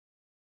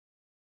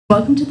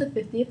Welcome to the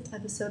 50th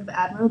episode of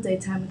Admiral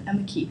Daytime with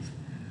Emma Keefe.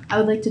 I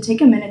would like to take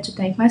a minute to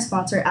thank my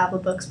sponsor, Apple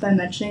Books, by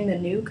mentioning the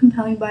new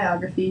compelling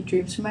biography,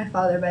 Dreams from My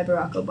Father by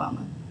Barack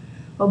Obama.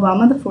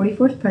 Obama, the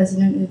 44th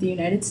President of the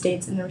United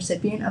States and the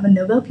recipient of a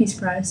Nobel Peace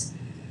Prize,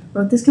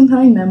 wrote this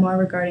compelling memoir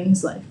regarding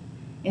his life.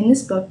 In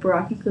this book,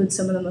 Barack includes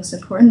some of the most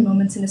important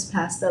moments in his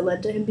past that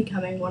led to him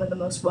becoming one of the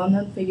most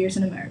well-known figures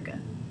in America.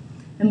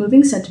 A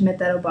moving sentiment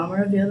that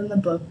Obama revealed in the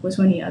book was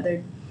when he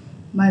uttered,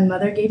 "My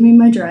mother gave me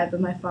my drive, but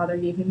my father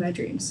gave me my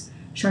dreams."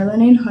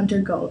 Charlene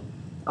Hunter Galt,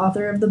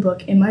 author of the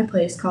book In My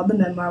Place, called the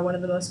memoir one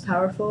of the most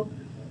powerful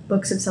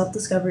books of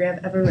self-discovery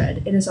I've ever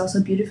read. It is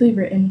also beautifully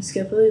written,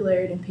 skillfully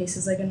layered, and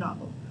paces like a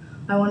novel.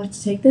 I wanted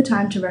to take the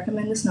time to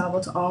recommend this novel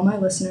to all my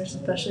listeners,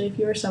 especially if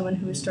you are someone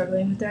who is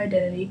struggling with their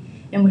identity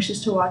and wishes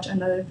to watch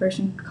another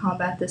person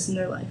combat this in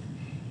their life.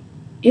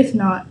 If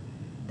not,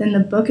 then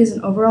the book is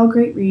an overall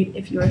great read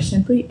if you are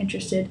simply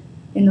interested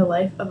in the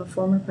life of a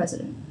former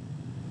president.